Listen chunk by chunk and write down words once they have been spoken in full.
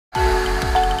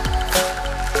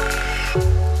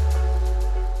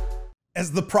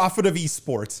As the prophet of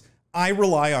esports, I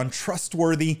rely on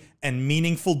trustworthy and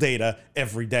meaningful data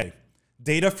every day.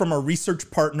 Data from our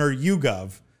research partner,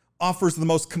 YouGov, offers the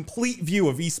most complete view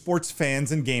of esports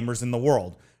fans and gamers in the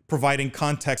world, providing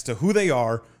context to who they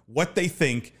are, what they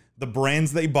think, the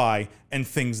brands they buy, and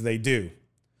things they do.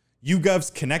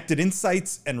 YouGov's connected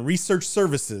insights and research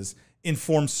services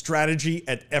inform strategy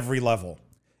at every level.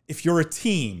 If you're a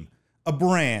team, a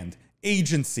brand,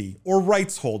 agency, or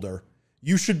rights holder,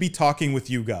 you should be talking with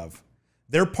YouGov.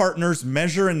 Their partners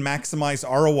measure and maximize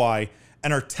ROI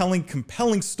and are telling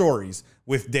compelling stories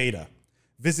with data.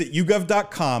 Visit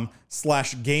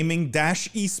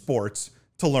yougov.com/gaming-esports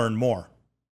to learn more.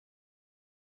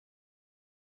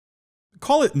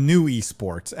 Call it new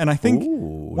esports, and I think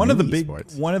one of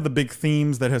the big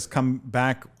themes that has come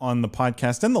back on the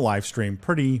podcast and the live stream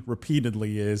pretty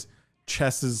repeatedly is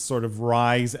chess's sort of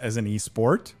rise as an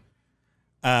esport.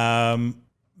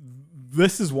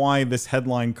 This is why this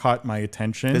headline caught my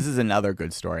attention. This is another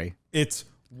good story. It's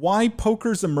why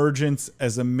poker's emergence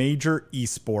as a major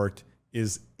esport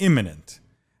is imminent.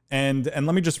 And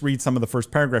let me just read some of the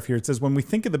first paragraph here. It says, when we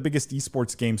think of the biggest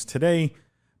esports games today,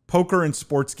 poker and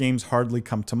sports games hardly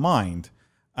come to mind.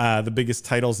 The biggest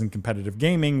titles in competitive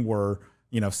gaming were,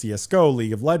 CSGO,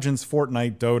 League of Legends,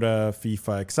 Fortnite, Dota,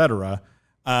 FIFA, etc.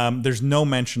 There's no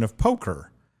mention of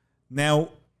poker. Now,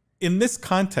 in this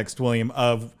context, William,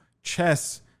 of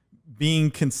chess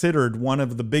being considered one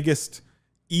of the biggest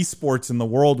esports in the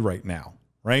world right now,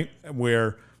 right?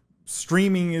 Where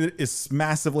streaming is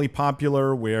massively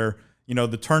popular, where,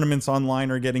 the tournaments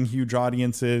online are getting huge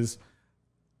audiences.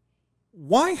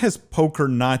 Why has poker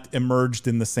not emerged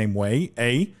in the same way,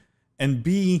 A? And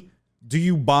B, do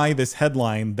you buy this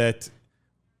headline that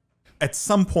at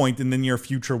some point in the near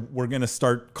future, we're going to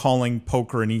start calling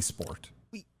poker an esport?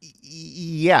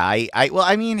 Yeah,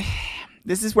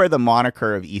 this is where the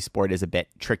moniker of esport is a bit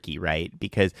tricky, right?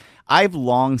 Because I've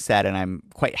long said, and I'm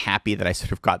quite happy that I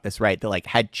sort of got this right, that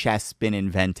had chess been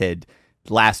invented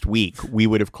last week, we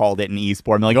would have called it an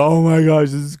esport. I'm like, oh my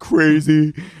gosh, this is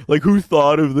crazy. Who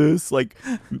thought of this?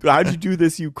 How'd you do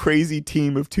this, you crazy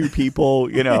team of two people?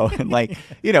 And we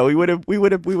would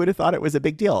have thought it was a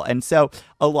big deal. And so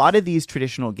a lot of these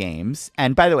traditional games,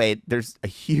 and by the way, there's a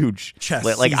huge chess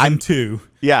season 2.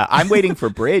 Yeah, I'm waiting for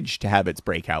Bridge to have its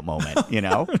breakout moment,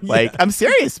 Yeah. I'm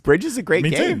serious. Bridge is a great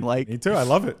game. Me too. I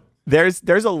love it.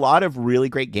 There's a lot of really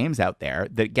great games out there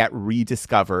that get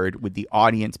rediscovered with the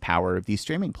audience power of these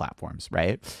streaming platforms,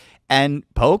 right? And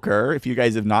poker, if you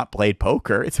guys have not played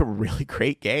poker, it's a really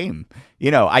great game.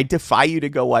 I defy you to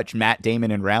go watch Matt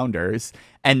Damon and Rounders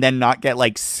and then not get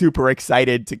super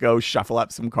excited to go shuffle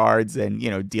up some cards and,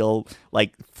 deal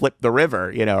flip the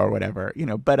river, or whatever,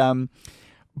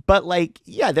 But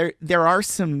there are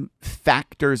some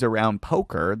factors around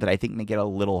poker that I think make it a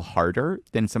little harder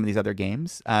than some of these other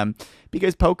games,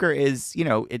 because poker is,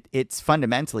 it's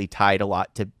fundamentally tied a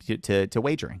lot to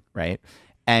wagering, right?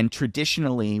 And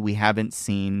traditionally, we haven't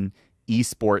seen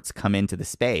esports come into the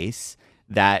space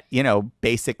that,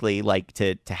 basically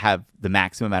to have the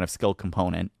maximum amount of skill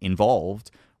component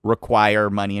involved require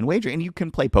money and wagering. And you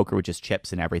can play poker with just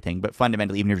chips and everything, but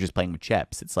fundamentally, even if you're just playing with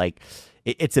chips,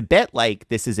 it's a bit like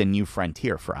this is a new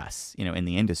frontier for us, in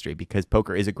the industry, because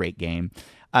poker is a great game.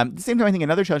 At the same time, I think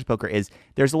another challenge with poker is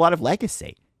there's a lot of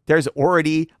legacy. There's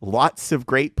already lots of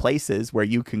great places where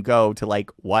you can go to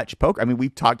watch poker. I mean,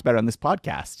 we've talked about it on this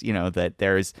podcast, that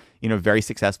there's, very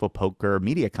successful poker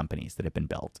media companies that have been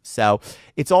built. So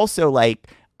it's also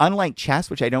unlike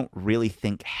chess, which I don't really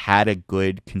think had a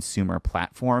good consumer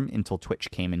platform until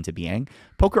Twitch came into being,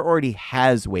 poker already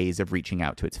has ways of reaching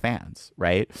out to its fans,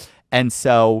 right? And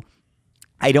so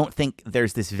I don't think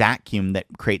there's this vacuum that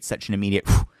creates such an immediate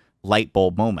light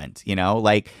bulb moment,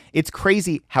 it's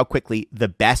crazy how quickly the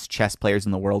best chess players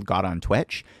in the world got on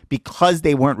Twitch because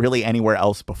they weren't really anywhere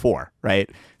else before, right?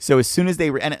 So as soon as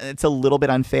and it's a little bit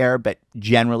unfair, but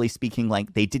generally speaking,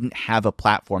 they didn't have a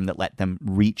platform that let them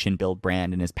reach and build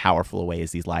brand in as powerful a way as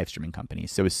these live streaming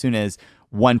companies. So as soon as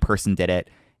one person did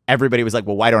it, everybody was like,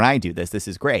 well, why don't I do this? This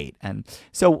is great. And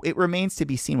so it remains to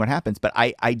be seen what happens. But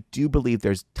I do believe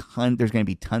there's going to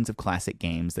be tons of classic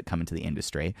games that come into the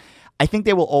industry. I think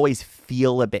they will always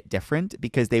feel a bit different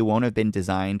because they won't have been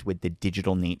designed with the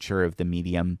digital nature of the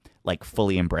medium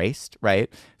fully embraced, right?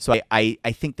 So I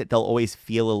think that they'll always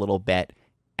feel a little bit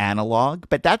analog,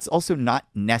 but that's also not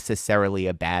necessarily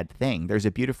a bad thing. There's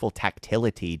a beautiful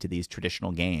tactility to these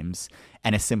traditional games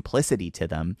and a simplicity to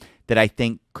them that I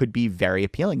think could be very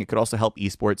appealing. It could also help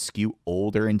esports skew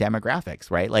older in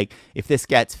demographics, right? If this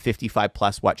gets 55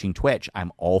 plus watching Twitch,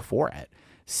 I'm all for it.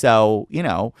 So,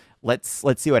 let's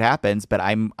see what happens. But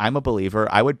I'm a believer.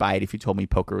 I would buy it if you told me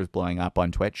poker was blowing up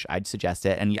on Twitch. I'd suggest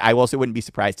it, and I also wouldn't be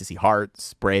surprised to see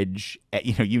hearts, bridge,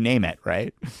 you name it,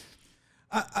 right?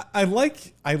 I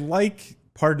like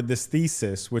part of this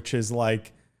thesis, which is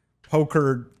like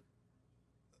poker.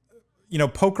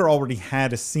 Poker already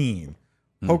had a scene.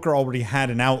 Poker already had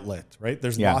an outlet, right?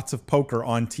 There's lots of poker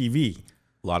on TV.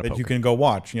 A lot of that you can go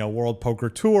watch. World Poker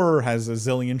Tour has a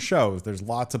zillion shows. There's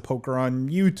lots of poker on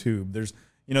YouTube. There's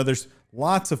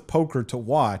lots of poker to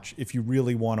watch if you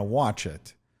really want to watch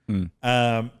it.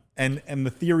 And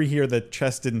the theory here that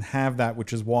chess didn't have that,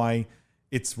 which is why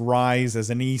its rise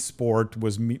as an esport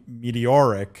was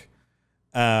meteoric,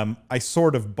 I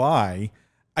sort of buy.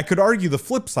 I could argue the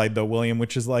flip side though, William,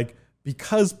 which is like,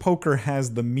 because poker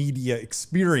has the media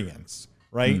experience,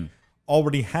 right?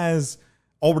 Already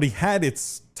had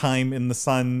its time in the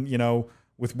sun,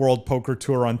 with World Poker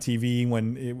Tour on TV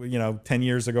when it, 10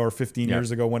 years ago or 15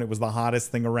 years ago when it was the hottest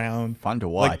thing around. Fun to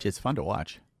watch. Like, it's fun to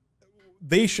watch.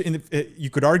 They should. You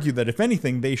could argue that if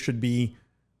anything, they should be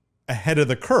ahead of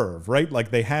the curve, right? Like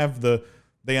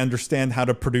they understand how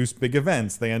to produce big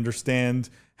events. They understand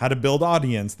how to build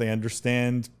audience. They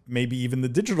understand maybe even the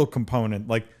digital component.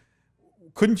 Like,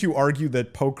 couldn't you argue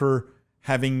that poker,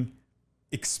 having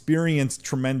experienced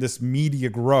tremendous media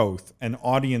growth and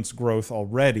audience growth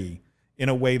already in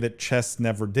a way that chess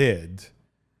never did,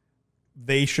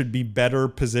 they should be better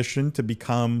positioned to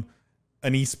become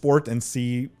an esport and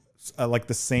see like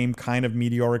the same kind of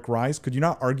meteoric rise? Could you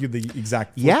not argue the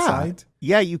exact flip side?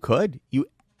 Yeah, you could. You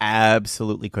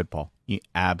absolutely could, Paul. You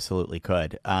absolutely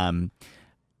could.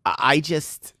 I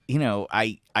just,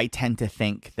 I tend to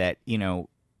think that,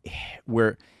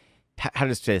 we're, how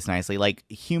to say this nicely, like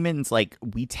humans, like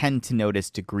we tend to notice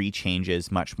degree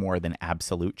changes much more than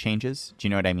absolute changes. Do you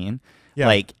know what I mean? Yeah.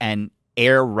 Like, and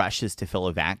air rushes to fill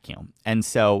a vacuum. And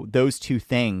so those two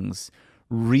things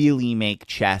really make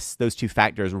chess, those two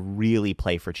factors really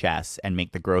play for chess and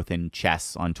make the growth in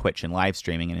chess on Twitch and live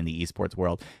streaming and in the esports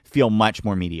world feel much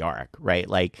more meteoric, right?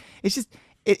 Like, it's just,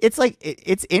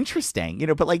 it's interesting,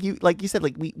 but like you said,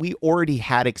 like we already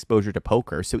had exposure to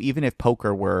poker. So even if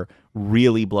poker were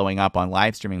really blowing up on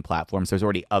live streaming platforms, there's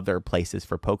already other places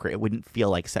for poker. It wouldn't feel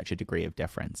like such a degree of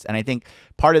difference. And I think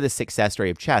part of the success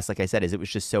story of chess, like I said, is it was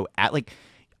just so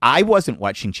I wasn't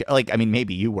watching, like, I mean,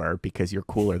 maybe you were because you're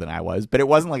cooler than I was, but it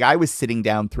wasn't like I was sitting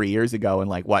down 3 years ago and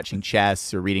like watching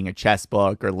chess or reading a chess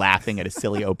book or laughing at a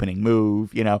silly opening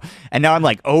move, and now I'm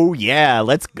like, oh yeah,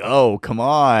 let's go. Come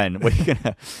on. What are you going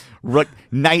to rook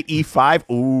knight E5?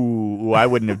 Ooh, I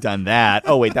wouldn't have done that.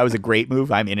 Oh wait, that was a great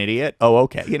move. I'm an idiot. Oh,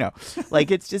 okay.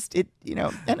 Like it's just,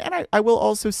 and I will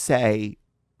also say,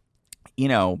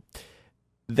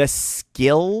 the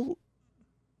skill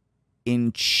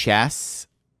in chess,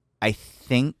 I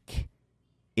think,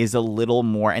 is a little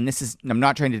more, and this is, I'm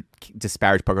not trying to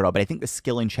disparage poker at all, but I think the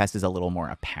skill in chess is a little more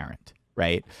apparent,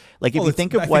 right? Like if you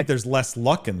think of I think there's less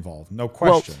luck involved, no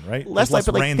question, right? Less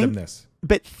randomness.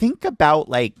 But think about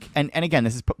like, and again,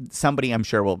 this is somebody I'm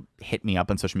sure will hit me up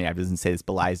on social media. I doesn't say this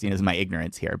belies, this is my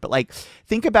ignorance here, but like,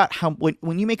 think about how,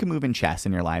 when you make a move in chess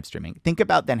and you're live streaming, think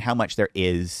about then how much there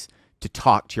is to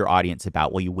talk to your audience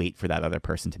about while you wait for that other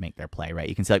person to make their play, right?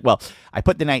 You can say like, well, I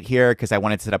put the knight here because I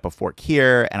wanted to set up a fork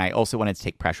here, and I also wanted to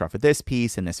take pressure off of this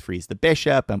piece, and this frees the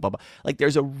bishop, and blah, blah. Like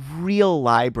there's a real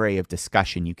library of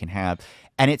discussion you can have,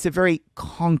 and it's a very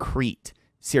concrete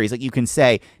series. Like you can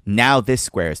say, now this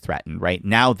square is threatened, right?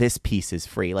 Now this piece is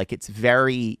free. Like it's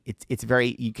very,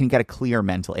 you can get a clear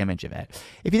mental image of it.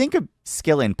 If you think of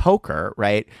skill in poker,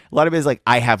 right? A lot of it is like,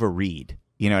 I have a read.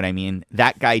 You know what I mean?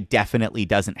 That guy definitely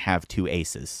doesn't have two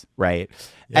aces, right?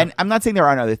 Yep. And I'm not saying there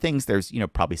aren't other things. There's,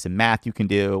 probably some math you can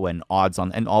do and odds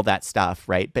on and all that stuff,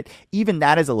 right? But even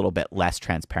that is a little bit less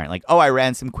transparent. Like, oh, I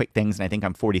ran some quick things and I think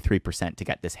I'm 43% to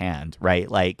get this hand, right?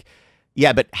 Like,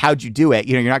 yeah, but how'd you do it?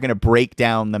 You're not going to break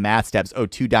down the math steps. Oh,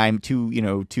 two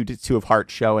of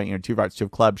hearts showing, two of hearts, two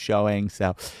of clubs showing.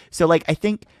 So like, I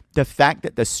think the fact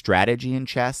that the strategy in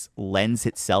chess lends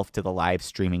itself to the live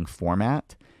streaming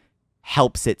format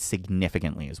helps it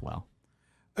significantly as well.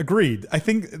 Agreed. I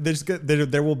think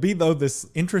there will be, though, this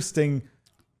interesting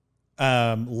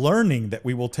learning that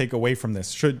we will take away from this.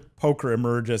 Should poker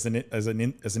emerge as an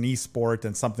esport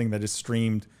and something that is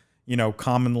streamed,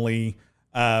 commonly,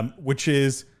 which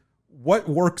is what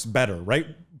works better, right?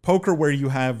 Poker, where you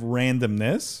have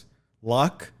randomness,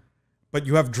 luck, but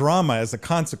you have drama as a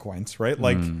consequence, right?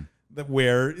 Like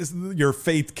where your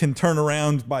fate can turn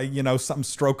around by, some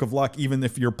stroke of luck, even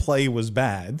if your play was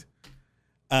bad,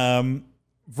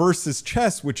 versus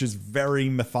chess, which is very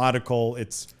methodical.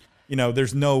 It's,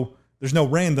 there's no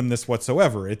randomness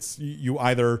whatsoever. It's you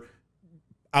either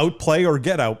outplay or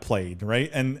get outplayed, right?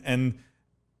 And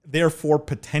therefore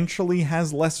potentially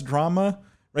has less drama,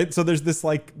 right? So there's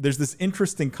this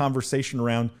interesting conversation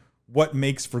around what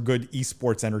makes for good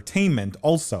esports entertainment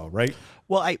also, right?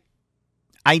 Well,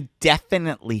 I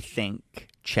definitely think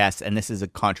chess, and this is a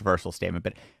controversial statement,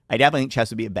 but I definitely think chess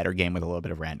would be a better game with a little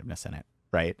bit of randomness in it,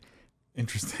 right?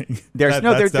 Interesting. There's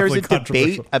a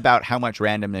debate about how much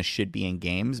randomness should be in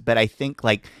games, but I think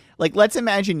like let's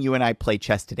imagine you and I play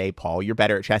chess today, Paul. You're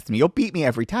better at chess than me. You'll beat me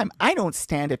every time. I don't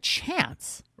stand a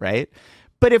chance, right?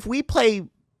 But if we play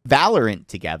Valorant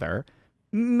together,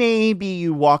 maybe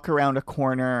you walk around a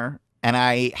corner and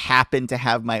I happen to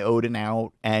have my Odin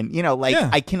out, and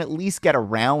I can at least get a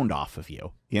round off of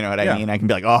you. You know what I mean? I can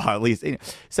be like, oh, at least.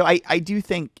 So I do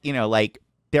think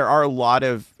there are a lot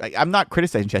of. I'm not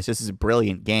criticizing chess. This is a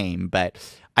brilliant game, but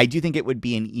I do think it would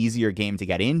be an easier game to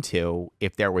get into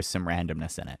if there was some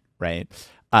randomness in it, right?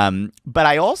 But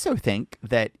I also think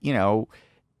that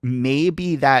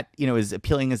maybe that as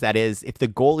appealing as that is, if the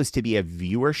goal is to be a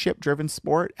viewership-driven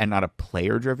sport and not a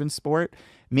player-driven sport,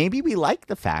 maybe we like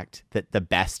the fact that the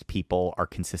best people are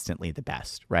consistently the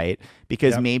best, right?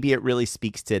 Because maybe it really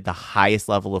speaks to the highest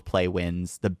level of play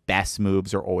wins. The best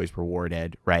moves are always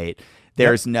rewarded, right?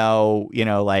 There's no,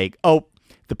 oh,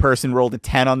 the person rolled a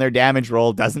 10 on their damage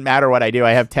roll. Doesn't matter what I do.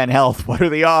 I have 10 health. What are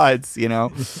the odds,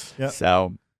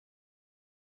 So